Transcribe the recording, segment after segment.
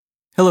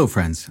Hello,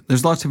 friends.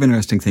 There's lots of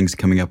interesting things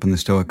coming up in the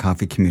Stoic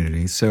Coffee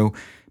community, so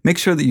make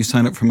sure that you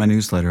sign up for my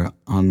newsletter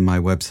on my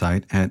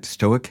website at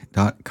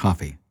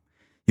stoic.coffee.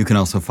 You can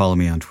also follow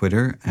me on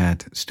Twitter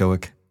at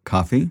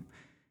stoiccoffee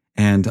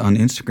and on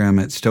Instagram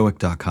at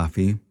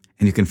stoic.coffee,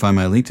 and you can find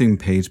my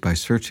LinkedIn page by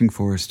searching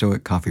for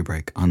Stoic Coffee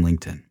Break on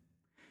LinkedIn.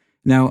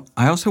 Now,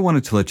 I also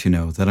wanted to let you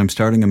know that I'm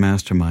starting a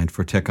mastermind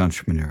for tech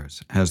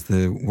entrepreneurs as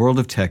the world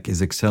of tech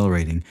is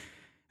accelerating,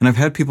 and I've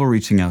had people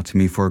reaching out to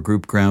me for a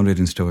group grounded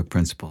in Stoic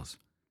principles.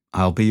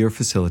 I'll be your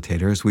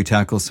facilitator as we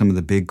tackle some of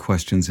the big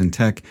questions in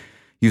tech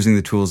using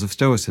the tools of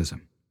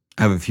Stoicism.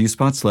 I have a few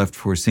spots left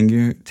for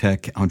senior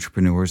tech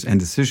entrepreneurs and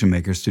decision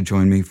makers to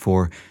join me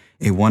for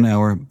a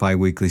 1-hour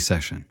bi-weekly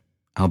session.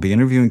 I'll be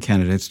interviewing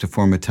candidates to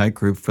form a tight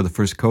group for the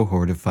first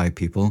cohort of 5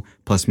 people,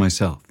 plus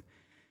myself.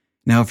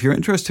 Now, if you're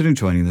interested in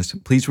joining this,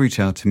 please reach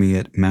out to me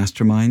at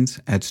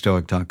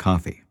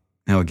masterminds@stoic.coffee.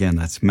 Now, again,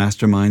 that's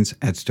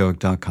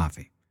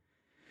masterminds@stoic.coffee.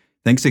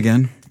 Thanks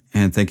again,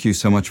 and thank you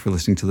so much for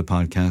listening to the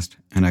podcast,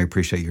 and I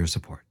appreciate your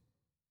support.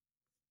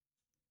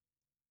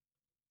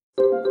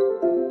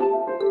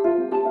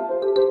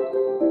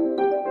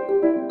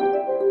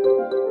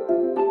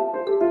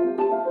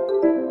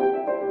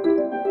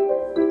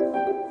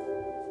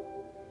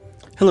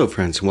 Hello,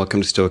 friends, and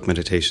welcome to Stoic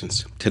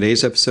Meditations.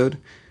 Today's episode,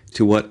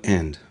 To What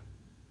End?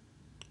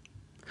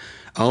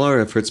 All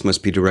our efforts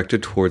must be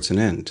directed towards an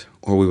end,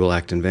 or we will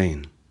act in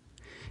vain.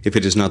 If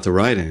it is not the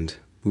right end,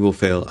 we will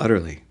fail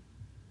utterly.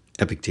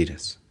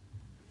 Epictetus.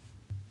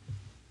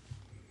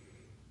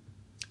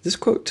 This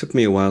quote took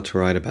me a while to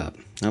write about,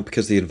 not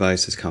because the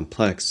advice is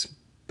complex,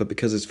 but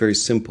because it's very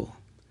simple.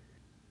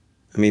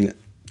 I mean,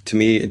 to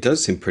me, it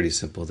does seem pretty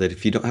simple that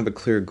if you don't have a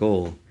clear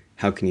goal,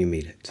 how can you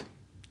meet it?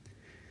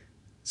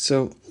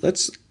 So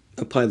let's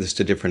apply this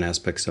to different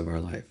aspects of our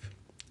life.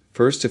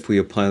 First, if we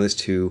apply this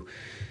to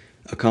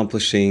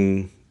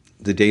accomplishing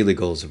the daily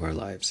goals of our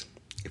lives.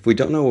 If we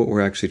don't know what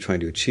we're actually trying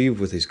to achieve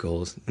with these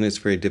goals, then it's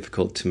very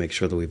difficult to make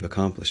sure that we've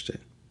accomplished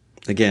it.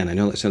 Again, I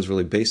know that sounds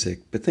really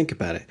basic, but think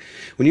about it.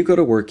 When you go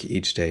to work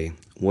each day,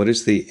 what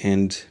is the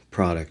end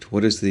product?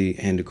 What is the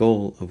end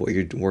goal of what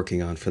you're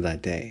working on for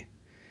that day?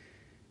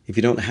 If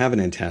you don't have an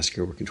end task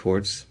you're working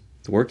towards,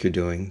 the work you're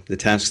doing, the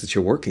tasks that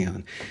you're working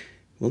on,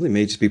 well, they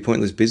may just be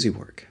pointless busy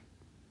work.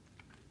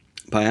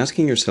 By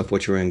asking yourself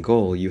what's your end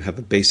goal, you have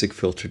a basic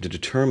filter to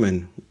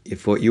determine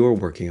if what you are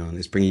working on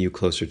is bringing you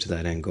closer to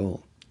that end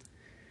goal.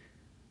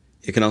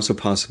 It can also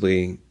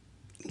possibly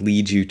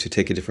lead you to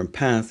take a different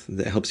path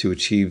that helps you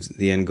achieve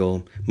the end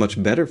goal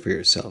much better for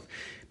yourself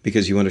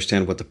because you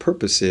understand what the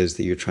purpose is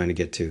that you're trying to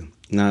get to,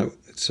 not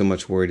so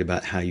much worried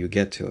about how you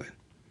get to it.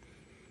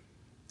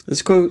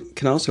 This quote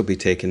can also be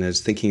taken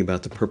as thinking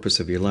about the purpose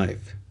of your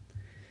life.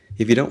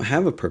 If you don't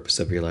have a purpose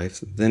of your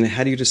life, then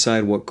how do you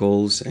decide what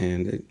goals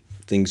and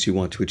things you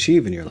want to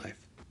achieve in your life?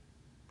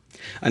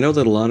 I know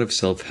that a lot of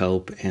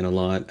self-help and a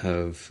lot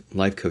of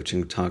life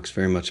coaching talks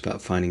very much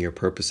about finding your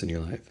purpose in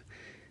your life.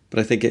 But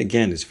I think,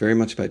 again, it's very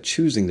much about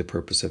choosing the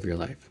purpose of your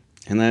life.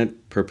 And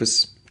that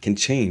purpose can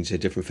change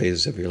at different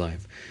phases of your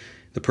life.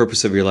 The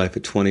purpose of your life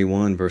at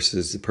 21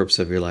 versus the purpose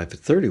of your life at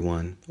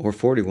 31 or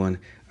 41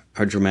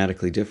 are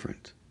dramatically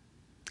different.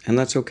 And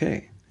that's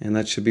okay. And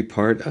that should be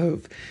part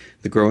of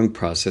the growing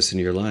process in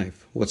your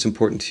life. What's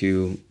important to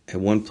you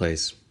at one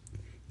place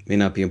may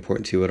not be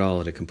important to you at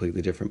all at a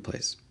completely different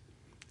place.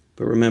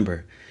 But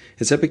remember,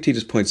 as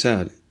Epictetus points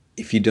out,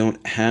 if you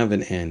don't have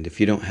an end, if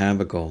you don't have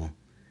a goal,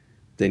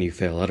 then you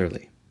fail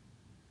utterly.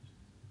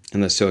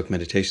 And that's Stoic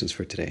Meditations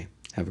for today.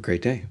 Have a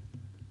great day.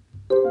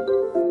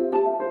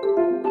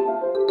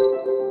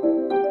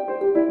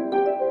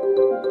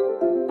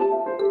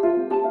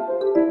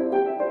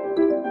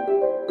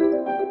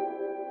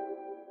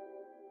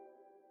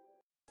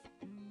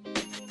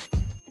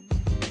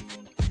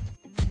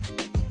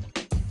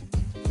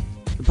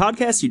 The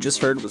podcast you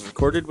just heard was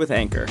recorded with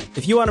Anchor.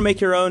 If you want to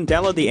make your own,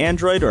 download the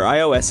Android or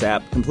iOS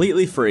app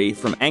completely free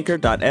from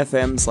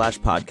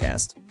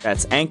anchor.fm/podcast.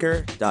 That's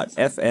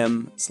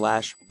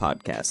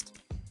anchor.fm/podcast.